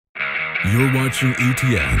You're watching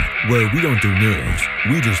E.T.N, where we don't do news,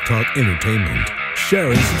 we just talk entertainment.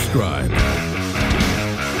 Share and subscribe.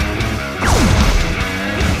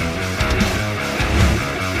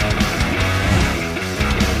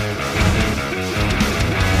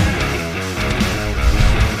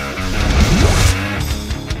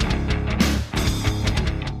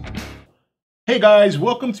 Hey guys,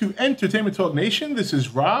 welcome to Entertainment Talk Nation. This is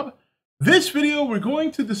Rob. This video, we're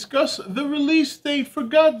going to discuss the release date for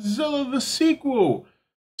Godzilla the Sequel.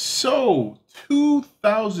 So,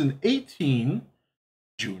 2018,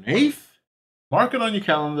 June 8th. Mark it on your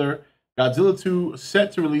calendar. Godzilla 2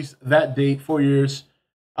 set to release that date, 4 years.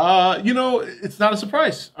 It's not a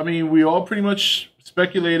surprise. I mean, we all pretty much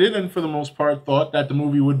speculated and for the most part thought that the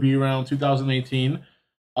movie would be around 2018.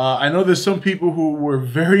 I know there's some people who were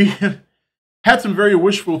had some very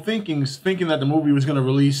wishful thinking that the movie was going to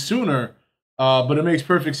release sooner, but it makes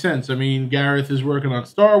perfect sense. I mean, Gareth is working on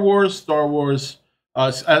Star Wars,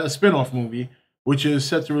 a spin-off movie, which is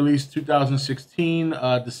set to release 2016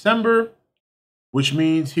 December, which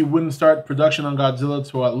means he wouldn't start production on Godzilla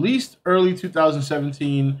till at least early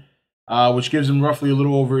 2017, which gives him roughly a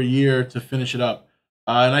little over a year to finish it up.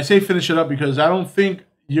 And I say finish it up because I don't think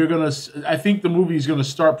I think the movie is going to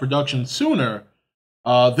start production sooner.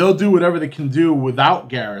 They'll do whatever they can do without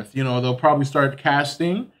Gareth. You know, they'll probably start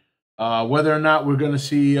casting. Whether or not we're going to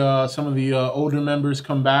see some of the older members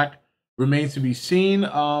come back remains to be seen.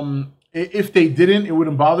 If they didn't, it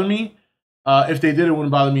wouldn't bother me. If they did, it wouldn't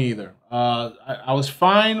bother me either. I was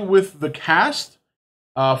fine with the cast.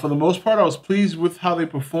 For the most part, I was pleased with how they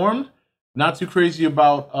performed. Not too crazy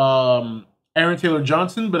about Aaron Taylor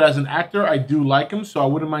Johnson, but as an actor, I do like him, so I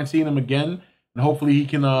wouldn't mind seeing him again. And hopefully he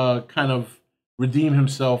can kind of redeem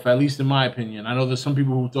himself, at least in my opinion. I know there's some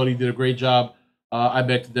people who thought he did a great job. I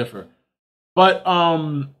beg to differ. But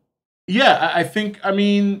yeah, I think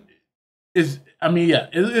it's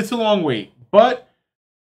a long wait, but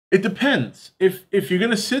it depends. If you're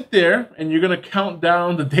gonna sit there and you're gonna count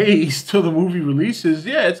down the days till the movie releases,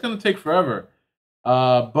 yeah, it's gonna take forever.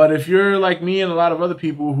 But if you're like me and a lot of other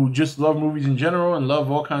people who just love movies in general and love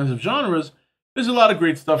all kinds of genres, there's a lot of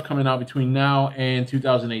great stuff coming out between now and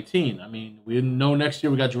 2018. I mean, we know next year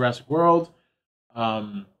we got Jurassic World.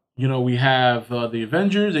 We have the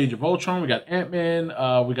Avengers, Age of Ultron. We got Ant-Man.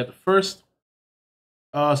 We got the first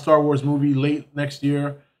Star Wars movie late next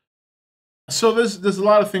year. So there's a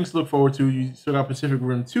lot of things to look forward to. You still got Pacific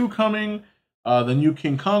Rim 2 coming. The new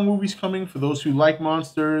King Kong movie's coming for those who like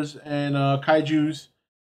monsters and kaijus.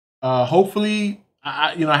 Hopefully,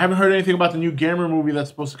 I haven't heard anything about the new Gamera movie that's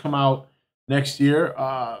supposed to come out next year.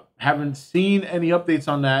 Haven't seen any updates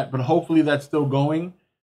on that, but hopefully that's still going,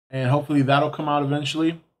 and hopefully that'll come out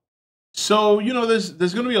eventually. So, there's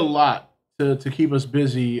going to be a lot to keep us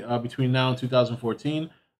busy between now and 2014.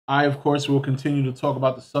 I, of course, will continue to talk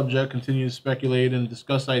about the subject, continue to speculate and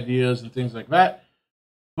discuss ideas and things like that.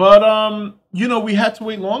 But, we had to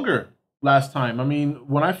wait longer last time. I mean,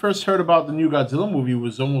 when I first heard about the new Godzilla movie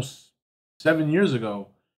was almost 7 years ago.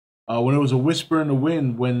 When it was a whisper in the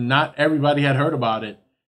wind, when not everybody had heard about it.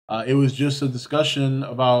 It was just a discussion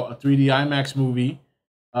about a 3D IMAX movie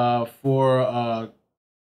for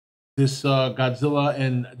this Godzilla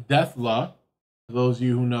and Deathla, for those of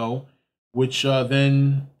you who know, which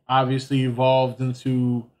then obviously evolved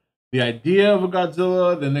into the idea of a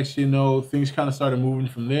Godzilla. The next thing you know, things kind of started moving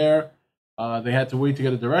from there. They had to wait to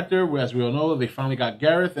get a director. As we all know, they finally got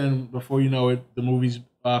Gareth, and before you know it, the movie's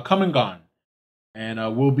come and gone. And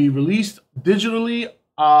will be released digitally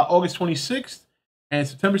August 26th, and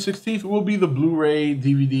September 16th will be the Blu-ray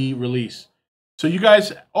DVD release. So you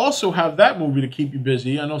guys also have that movie to keep you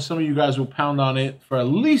busy. I know some of you guys will pound on it for at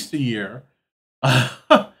least a year.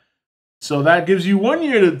 So that gives you 1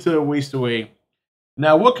 year to waste away.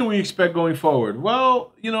 Now, what can we expect going forward?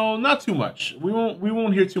 Well, not too much. We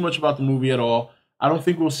won't hear too much about the movie at all. I don't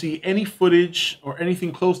think we'll see any footage or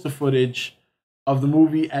anything close to footage of the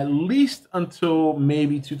movie at least until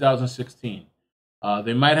maybe 2016.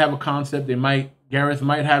 They might have a concept. Gareth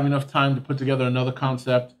might have enough time to put together another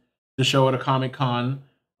concept to show at a Comic-Con.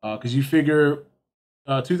 Because you figure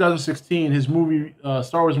 2016, his movie,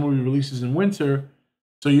 Star Wars movie releases in winter.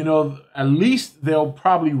 So, at least they'll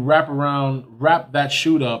probably wrap that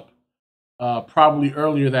shoot up probably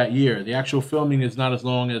earlier that year. The actual filming is not as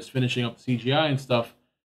long as finishing up the CGI and stuff.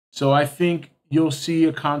 So I think you'll see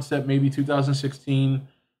a concept maybe 2016.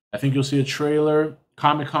 I think you'll see a trailer,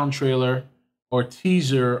 Comic-Con trailer or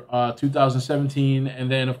teaser 2017, and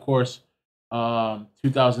then of course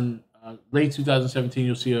late 2017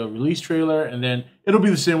 you'll see a release trailer, and then it'll be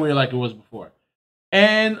the same way like it was before.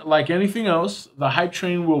 And like anything else, the hype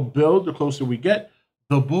train will build the closer we get.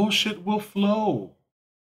 the bullshit will flow.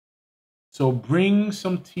 So bring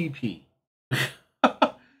some TP.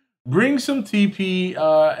 Bring some TP,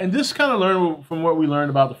 and just kind of learn from what we learned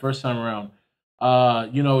about the first time around.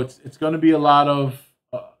 You know, it's going to be a lot of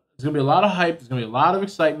there's going to be a lot of hype. There's going to be a lot of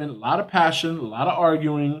excitement, a lot of passion, a lot of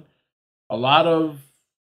arguing, a lot of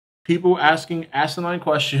people asking asinine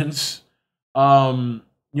questions.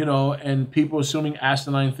 You know, and people assuming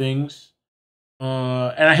asinine things.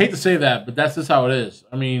 And I hate to say that, but that's just how it is.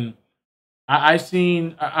 I mean, I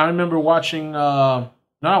remember watching, not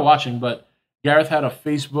watching, but Gareth had a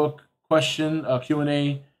Facebook question, a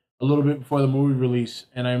Q&A, a little bit before the movie release,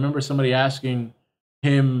 and I remember somebody asking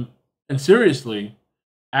him, and seriously,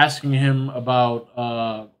 asking him about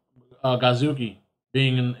Gazuki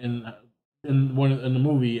being in the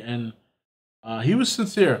movie, and he was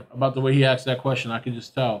sincere about the way he asked that question. I could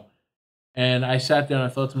just tell, and I sat there and I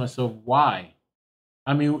thought to myself, why?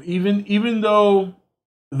 I mean, even though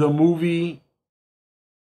the movie,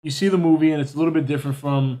 you see the movie, and it's a little bit different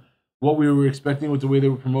from what we were expecting with the way they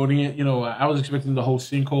were promoting it. You know, I was expecting the whole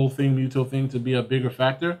sinkhole thing, Muto thing, to be a bigger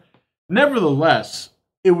factor. Nevertheless,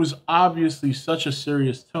 it was obviously such a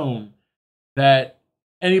serious tone that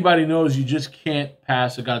anybody knows you just can't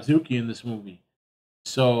pass a Godzuki in this movie.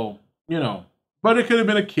 So, you know, but it could have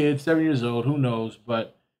been a kid, 7 years old, who knows,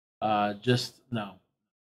 but just no.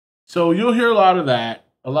 So you'll hear a lot of that.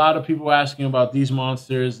 A lot of people asking about these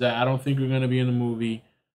monsters that I don't think are going to be in the movie.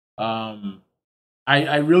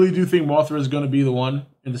 I really do think Mothra is going to be the one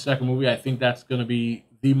in the second movie. I think that's going to be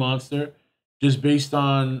the monster, just based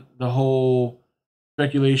on the whole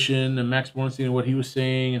speculation and Max Bornstein and what he was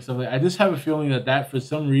saying and stuff like that. I just have a feeling that for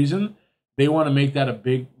some reason, they want to make that a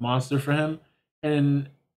big monster for him. And,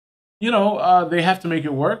 you know, they have to make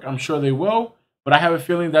it work. I'm sure they will. But I have a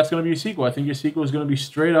feeling that's going to be a sequel. I think your sequel is going to be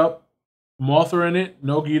straight up Mothra in it,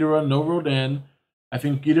 no Ghidorah, no Rodan. I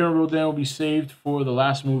think Ghidorah and Rodan will be saved for the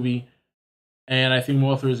last movie. And I think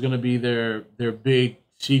Mothra is going to be their big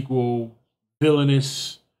sequel,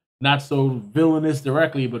 villainous, not so villainous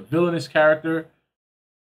directly, but villainous character.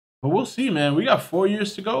 But we'll see, man. We got 4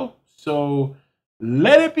 years to go. So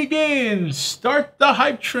let it begin. Start the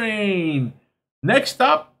hype train. Next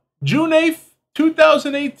stop, June 8th,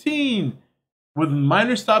 2018. With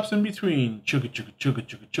minor stops in between. Chugga, chugga, chugga,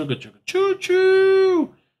 chugga, chugga, chugga, choo,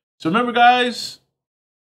 choo. So remember, guys,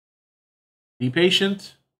 be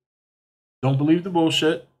patient. Don't believe the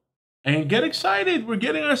bullshit. And get excited. We're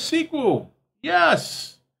getting our sequel.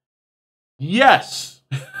 Yes. Yes.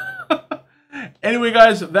 Anyway,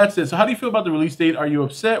 guys, that's it. So how do you feel about the release date? Are you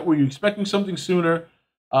upset? Were you expecting something sooner?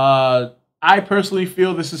 I personally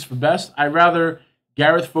feel this is for best. I'd rather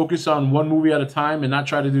Gareth focus on one movie at a time and not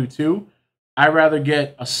try to do two. I'd rather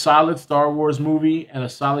get a solid Star Wars movie and a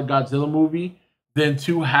solid Godzilla movie than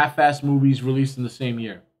two half-assed movies released in the same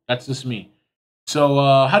year. That's just me. So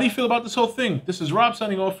how do you feel about this whole thing? This is Rob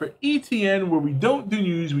signing off for E.T.N, where we don't do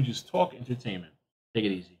news, we just talk entertainment. Take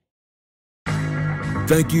it easy.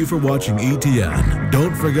 Thank you for watching E.T.N.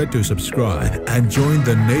 Don't forget to subscribe and join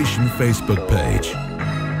the Nation Facebook page.